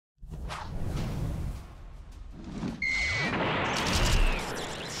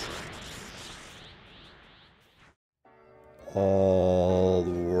All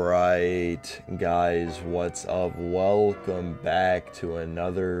right, guys, what's up? Welcome back to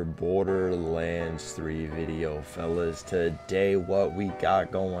another Borderlands 3 video, fellas. Today, what we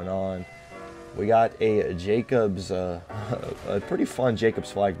got going on? We got a Jakobs, a pretty fun Jakobs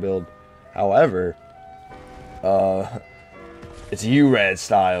Flak build. However, it's U-Rad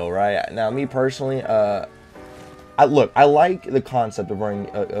style, right? Now, me personally, I like the concept of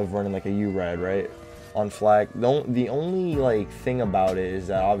running like a U-Rad, right? On Flak. The only like thing about it is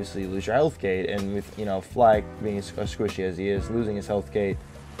that obviously you lose your health gate, and with Flak being as squishy as he is, losing his health gate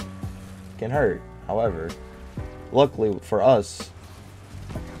can hurt. However, luckily for us,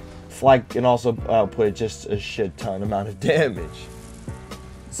 Flak can also output just a shit ton amount of damage.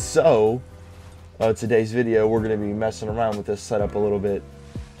 So today's video, we're going to be messing around with this setup a little bit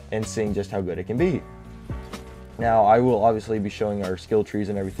and seeing just how good it can be. Now, I will obviously be showing our skill trees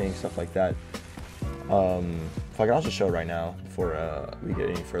and everything, stuff like that. If I can also show right now before we get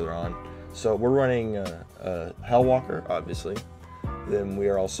any further on. So we're running Hellwalker, obviously. Then we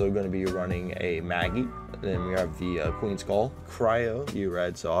are also going to be running a Maggie. Then we have the Queen's Call, Cryo,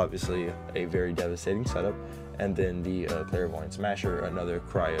 U-Rad, so obviously a very devastating setup. And then the Clairvoyant Smasher, another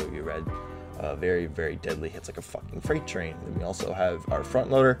Cryo U-Rad. Very, very deadly, hits like a fucking freight train. Then we also have our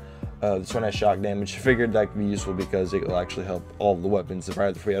front loader. This one has shock damage. Figured that could be useful because it will actually help all the weapons.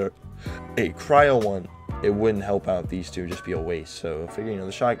 If we had a cryo one, it wouldn't help out these two, just be a waste. So I figured,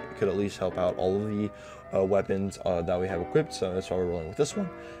 the shock could at least help out all of the weapons that we have equipped. So that's why we're rolling with this one.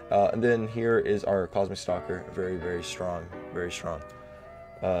 And then here is our Cosmic Stalker. Very, very strong. Very strong.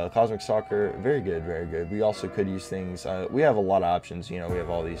 Cosmic Stalker, very good, very good. We also could use things. We have a lot of options. We have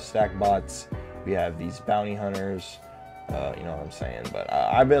all these stack bots. We have these bounty hunters. You know what I'm saying? But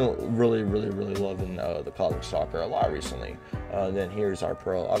I've been really loving the Cosmic Stalker a lot recently. Then here's our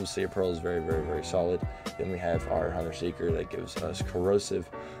Pearl. Obviously, a Pearl is very, very solid. Then we have our Hunter Seeker that gives us corrosive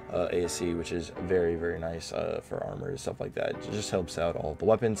ASC, which is very, very nice for armor and stuff like that. It just helps out all the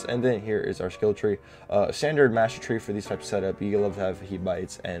weapons. And then here is our skill tree. Standard master tree for these types of setup. You love to have Heat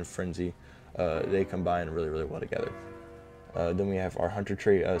Bites and Frenzy. They combine really well together. Then we have our hunter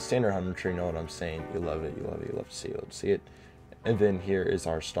tree, standard hunter tree, know what I'm saying? You love it, you love it, you love to see it, And then here is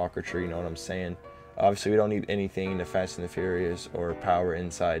our stalker tree, know what I'm saying? Obviously, we don't need anything to Fast and the Furious or power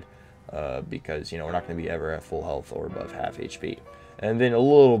inside because, we're not going to be ever at full health or above half HP. And then a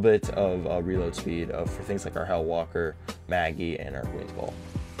little bit of reload speed for things like our Hellwalker, Maggie, and our Queen's Call.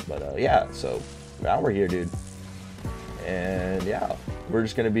 But yeah, so now we're here, dude. And yeah, we're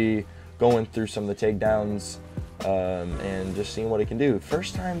just going to be going through some of the takedowns. And just seeing what it can do.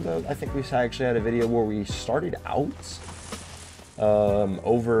 First time though, I think we actually had a video where we started out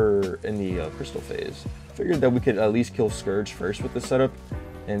over in the crystal phase. Figured that we could at least kill Scourge first with the setup,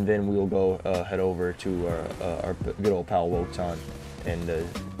 and then we'll go head over to our good old pal Wotan and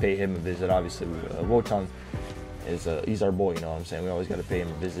pay him a visit. Obviously, Wotan is he's our boy, you know what I'm saying? We always got to pay him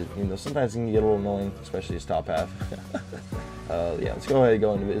a visit. Sometimes it can get a little annoying, especially his top half. Yeah, let's go ahead and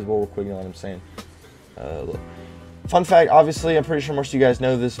go into Invisible real quick, you know what I'm saying? Look. Fun fact, obviously, I'm pretty sure most of you guys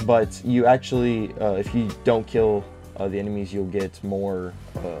know this, but you actually, if you don't kill the enemies, you'll get more,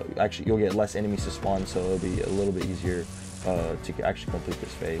 actually, you'll get less enemies to spawn, so it'll be a little bit easier to actually complete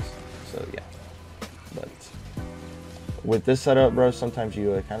this phase. So, yeah. But with this setup, bro, sometimes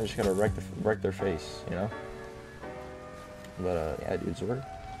you kind of just gotta wreck their face, But, yeah, dude, so look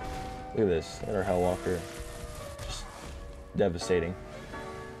at this. Look at our Hellwalker. Just devastating.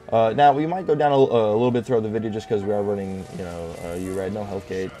 Now, we might go down a little bit throughout the video just because we are running, U-Rad, no health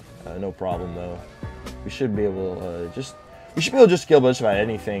gate, no problem though. We should be able to just kill just about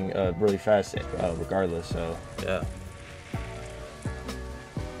anything really fast, regardless. So yeah.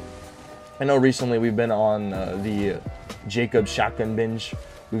 I know recently we've been on the Jakobs shotgun binge.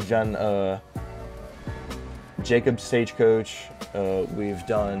 We've done Jakobs Stagecoach. We've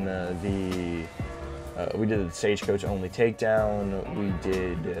done we did the Stagecoach only takedown. We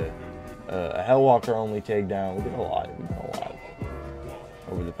did a Hellwalker only takedown. We did a lot.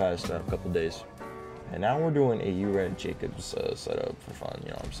 Over the past couple days. And now we're doing a U-Rad Jakobs setup for fun. You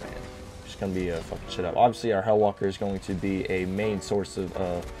know what I'm saying? Just gonna be a fucking shit up. Obviously, our Hellwalker is going to be a main source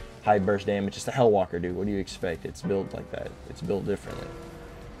of high burst damage. It's the Hellwalker, dude. What do you expect? It's built like that. It's built differently.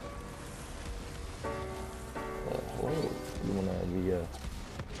 Hello. You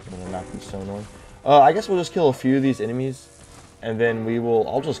wanna knock these stone on? I guess we'll just kill a few of these enemies, and then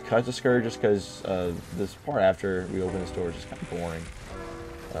I'll just cut the Scourge just because this part after we open this door is just kind of boring.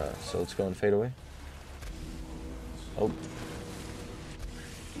 So let's go and fade away. Oh.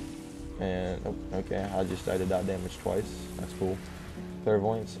 And, oh, okay, I just died to dot damage twice. That's cool.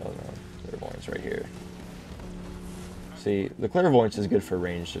 Clairvoyance? Oh no, Clairvoyance right here. See, the clairvoyance is good for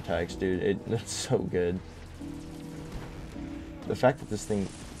ranged attacks, dude. It's so good. The fact that this thing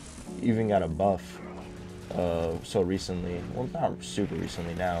even got a buff so recently, well, not super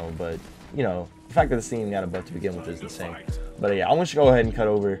recently now, but, you know, the fact that this thing even got a buff to begin with is insane. But yeah, I want you to go ahead and cut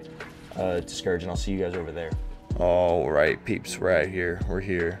over to Scourge, and I'll see you guys over there. Alright, peeps, we're out here. We're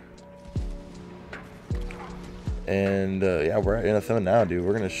here. And, yeah, we're at NFL now, dude.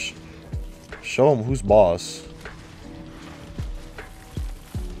 We're gonna show them who's boss.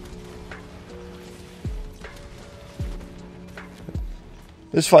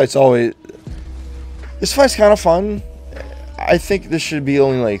 This fight's kind of fun. I think this should be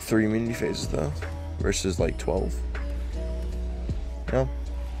only like 3 immunity phases though, versus like 12. You know,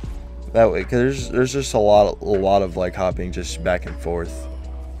 that way, cause there's just a lot of like hopping just back and forth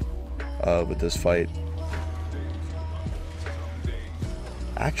with this fight.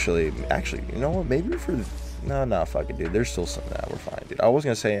 Actually, you know what? Maybe for no, fuck it, dude. There's still some that we're fine, dude. I was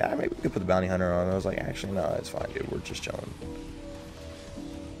gonna say maybe we could put the bounty hunter on. I was like, actually, no, it's fine, dude. We're just chilling.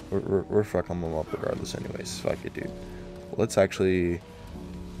 We're fucking them up regardless anyways. Fuck it, dude. Let's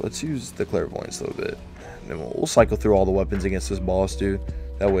use the clairvoyance a little bit. And then we'll cycle through all the weapons against this boss, dude.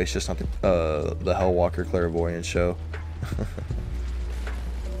 That way it's just not the Hellwalker clairvoyance show.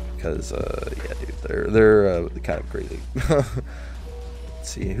 Because, yeah, dude, they're kind of crazy. Let's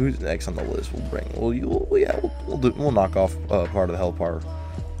see, who's next on the list we'll bring. We'll knock off part of the Hellpower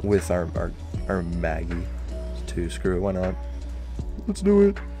with our Maggie too. Screw it, why not? Let's do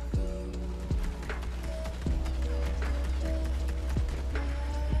it.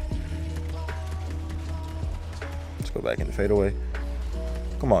 Go back into fadeaway.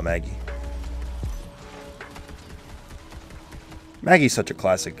 Come on, Maggie. Maggie's such a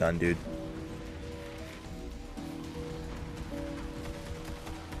classic gun, dude.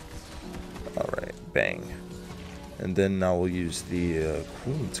 Alright, bang. And then now we'll use the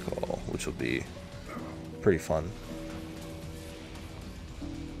Queen's Call, which will be pretty fun.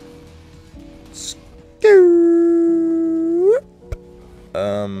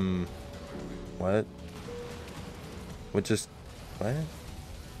 What? What?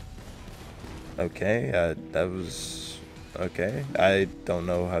 Okay, that was okay. I don't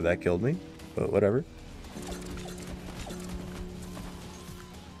know how that killed me, but whatever.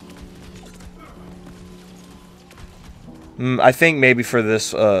 I think maybe for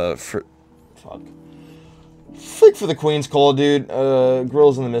this, for the Queen's Call, dude.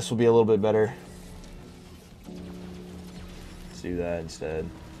 Grills in the Mist will be a little bit better. Let's do that instead.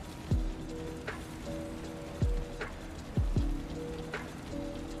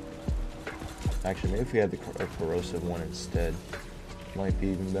 Actually, maybe if we had the corrosive one instead, might be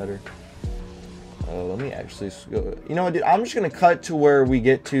even better. Let me actually go. You know what, dude? I'm just gonna cut to where we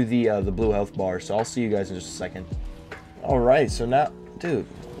get to the blue health bar. So I'll see you guys in just a second. All right. So now, dude,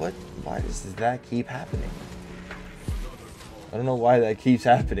 what? Why does that keep happening? I don't know why that keeps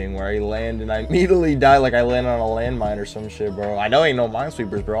happening. Where I land and I immediately die, like I land on a landmine or some shit, bro. I know ain't no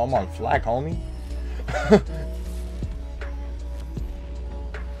minesweepers, bro. I'm on flak, homie.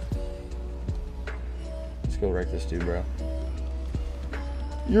 Go wreck this dude, bro.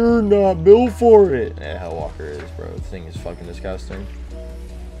 You're not built for it. Yeah, Hellwalker is, bro. The thing is fucking disgusting.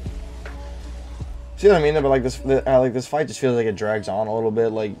 See what I mean? But like this fight just feels like it drags on a little bit.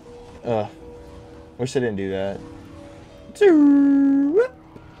 Like, wish they didn't do that.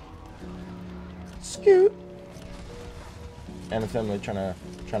 Scoot. And if I'm like trying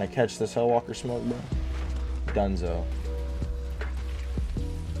to catch this Hellwalker smoke, bro. Dunzo.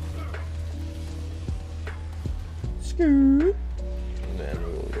 And then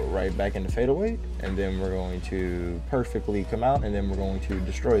we'll go right back into fadeaway, and then we're going to perfectly come out, and then we're going to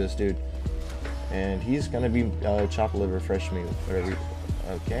destroy this dude. And he's gonna be chopped liver, fresh meat, whatever.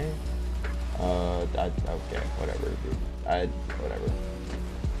 Okay. Okay, whatever, dude. Whatever.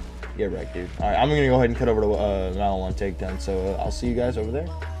 Get wrecked, dude. All right, I'm gonna go ahead and cut over to Malon takedown. So I'll see you guys over there.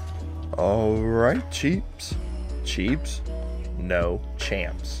 All right, cheeps. Cheeps? No,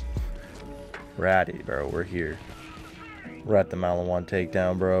 champs. Ratty, bro. We're here. We're at the Malawan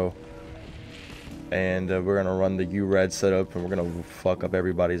takedown, bro. And we're going to run the U-Rad setup, and we're going to fuck up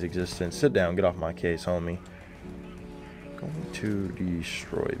everybody's existence. Sit down. Get off my case, homie. Going to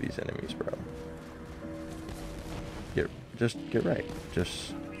destroy these enemies, bro. Just get right.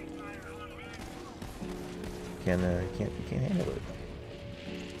 Just... Can't handle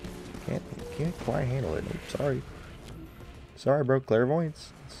it. Can't quite handle it. Sorry. Sorry, bro.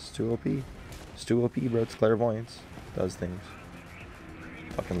 Clairvoyance. It's too OP. It's too OP, bro. It's clairvoyance. Does things.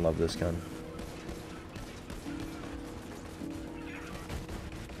 Fucking love this gun.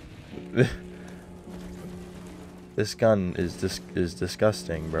 This gun is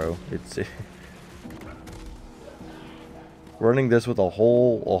disgusting, bro. It's running this with a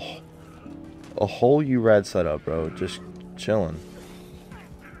whole U-Rad setup, bro. Just chilling.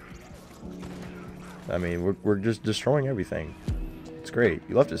 I mean, we're just destroying everything. It's great.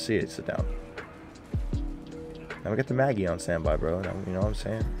 You love to see it. Sit down. Now we got the Maggie on standby, bro. Now, you know what I'm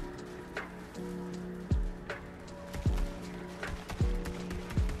saying?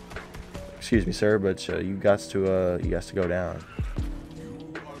 Excuse me, sir, but you got to go down.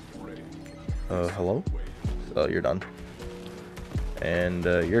 Hello? Oh, you're done. And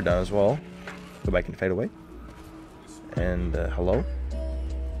you're done as well. Go back and fade away. And hello?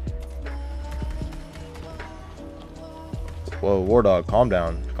 Whoa, War Dog, calm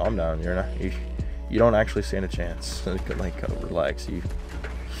down. Calm down. You're not. You don't actually stand a chance. Like, relax. You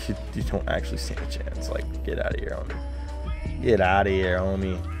don't actually stand a chance. Like, get out of here, homie. Get out of here,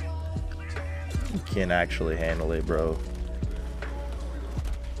 homie. You can't actually handle it, bro.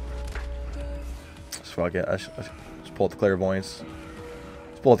 Just fuck it. Just pull out the clairvoyance.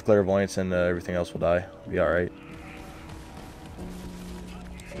 Just pull out the clairvoyance, and everything else will die. Be all right.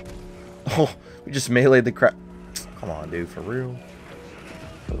 Oh, we just meleeed the crap. Come on, dude. For real.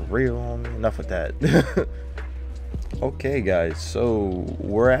 For real, homie. Enough with that. Okay, guys. So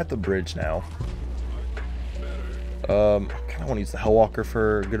we're at the bridge now. I kind of want to use the Hellwalker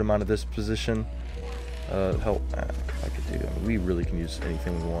for a good amount of this position. Hell, I could do. I mean, we really can use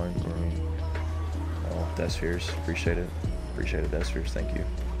anything we want. I mean, oh, Deathspheres, appreciate it. Appreciate it, Deathspheres. Thank you.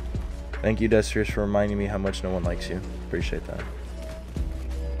 Thank you, Deathspheres, for reminding me how much no one likes you. Appreciate that.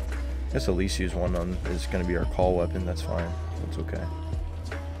 I guess at least use one on is going to be our call weapon. That's fine. That's okay.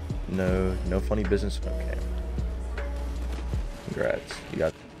 No funny business. Okay. Congrats. You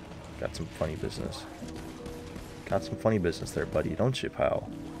got some funny business. Got some funny business there, buddy. Don't you, pal?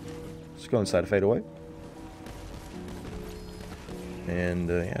 Let's go inside and fade away. And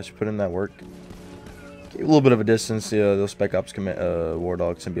yeah, just put in that work. Keep a little bit of a distance. Those spec ops war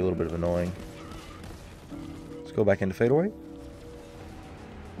dogs can be a little bit of annoying. Let's go back into fade away.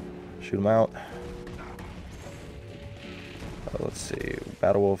 Shoot them out. Let's see.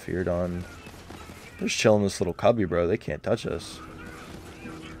 Battle Wolf, you're done. They're just chilling this little cubby, bro. They can't touch us.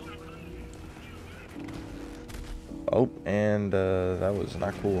 Oh, and that was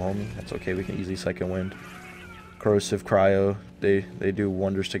not cool, homie. That's okay. We can easily second wind. Corrosive, cryo. They do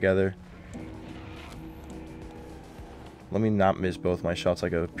wonders together. Let me not miss both my shots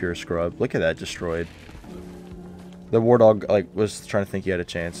like a pure scrub. Look at that, destroyed. The War Dog was trying to think he had a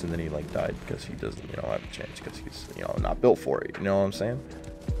chance, and then he died because he doesn't, have a chance because he's, not built for it. You know what I'm saying?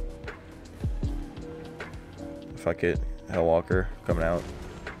 Fuck it, Hellwalker coming out,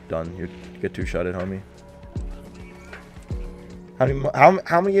 done. You get two-shotted, homie.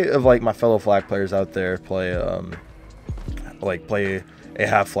 How many of my fellow Flak players out there play play a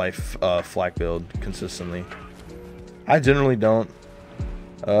Half-Life Flak build consistently? I generally don't.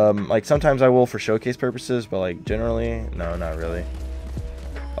 Sometimes I will for showcase purposes, but generally, no, not really.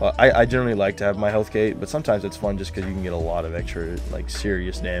 I generally like to have my health gate, but sometimes it's fun just because you can get a lot of extra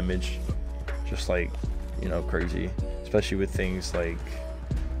serious damage, just crazy, especially with things like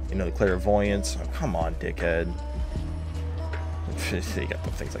the clairvoyance. Oh, come on, dickhead. They got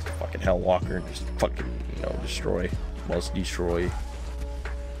the things like the fucking Hellwalker and just fucking destroy, must destroy.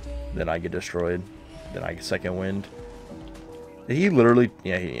 Then I get destroyed. Then I get second wind. He literally,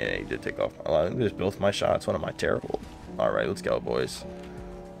 yeah, he did take off. Just both my shots. One of my terrible. All right, let's go, boys.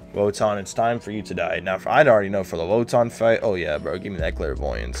 Wotan, it's time for you to die. Now, I already know for the Wotan fight. Oh yeah, bro, give me that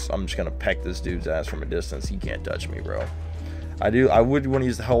clairvoyance. I'm just gonna peck this dude's ass from a distance. He can't touch me, bro. I would want to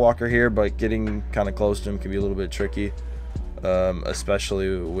use the Hellwalker here, but getting kind of close to him can be a little bit tricky,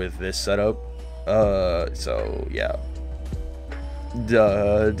 especially with this setup. So yeah,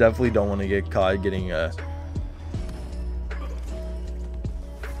 definitely don't want to get caught getting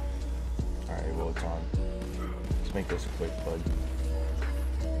Let's make this quick, bud.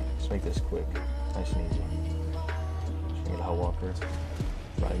 Let's make this quick. Nice and easy. Just get a Hellwalker.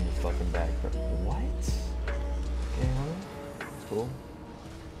 Right in your fucking back. What? Okay, that's cool.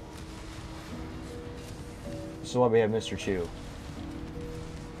 This is why we have Mr. Chew.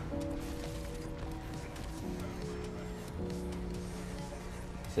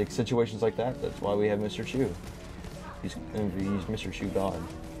 It's like situations like that, that's why we have Mr. Chew. He's Mr. Chew God.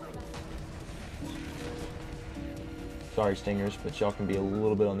 Sorry, Stingers, but y'all can be a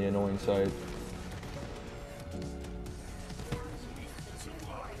little bit on the annoying side.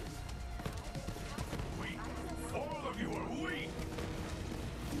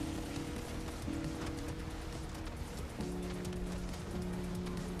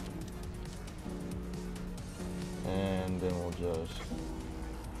 apologize.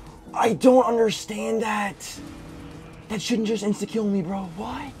 I don't understand that. That shouldn't just insta-kill me, bro.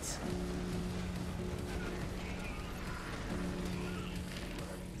 What?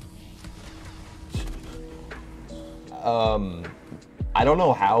 I don't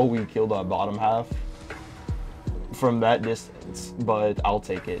know how we killed our bottom half from that distance, but I'll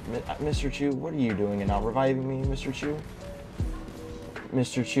take it. Mr. Chu, what are you doing and not reviving me, Mr. Chu?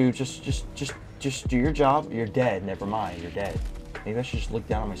 Mr. Chu, just do your job. You're dead. Never mind. You're dead. Maybe I should just look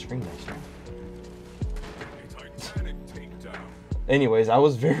down on my screen next time. Anyways, I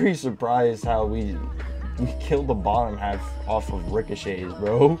was very surprised how we killed the bottom half off of ricochets,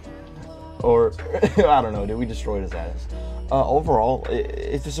 bro. Or, I don't know, dude, we destroyed his ass. Overall,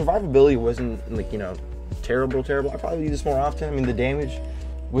 if the survivability wasn't, like, you know, terrible, I'd probably do this more often. I mean, the damage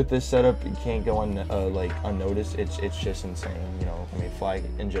with this setup, it can't go like, unnoticed. It's just insane, you know. I mean, Flak,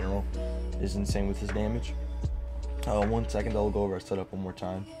 in general, is insane with his damage. 1 second, I'll go over our setup one more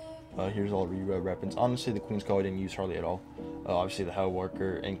time. Here's all the U-Rad weapons. Honestly, the Queen's Call I didn't use hardly at all. Obviously, the Hell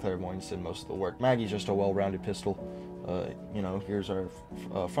Worker and Clairvoyance did most of the work. Maggie's just a well-rounded pistol. You know, here's our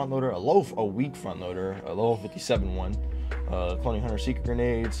front loader, a weak front loader, a level 57 one. Cloning Hunter Secret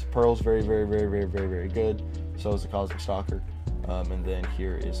Grenades. Pearl's very good. So is the Cosmic Stalker. And then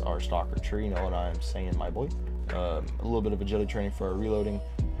here is our Stalker tree. You know what I'm saying, my boy. A little bit of agility training for our reloading.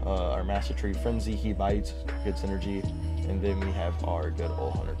 Our Master Tree Frenzy, he bites, good synergy. And then we have our good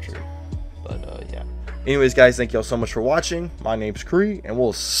old Hunter tree. But yeah. Anyways, guys, thank y'all so much for watching. My name's Kree, and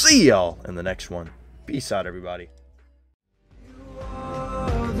we'll see y'all in the next one. Peace out, everybody.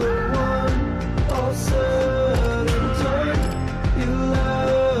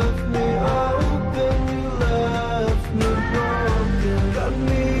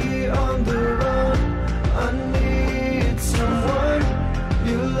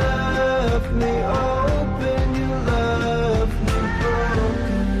 Me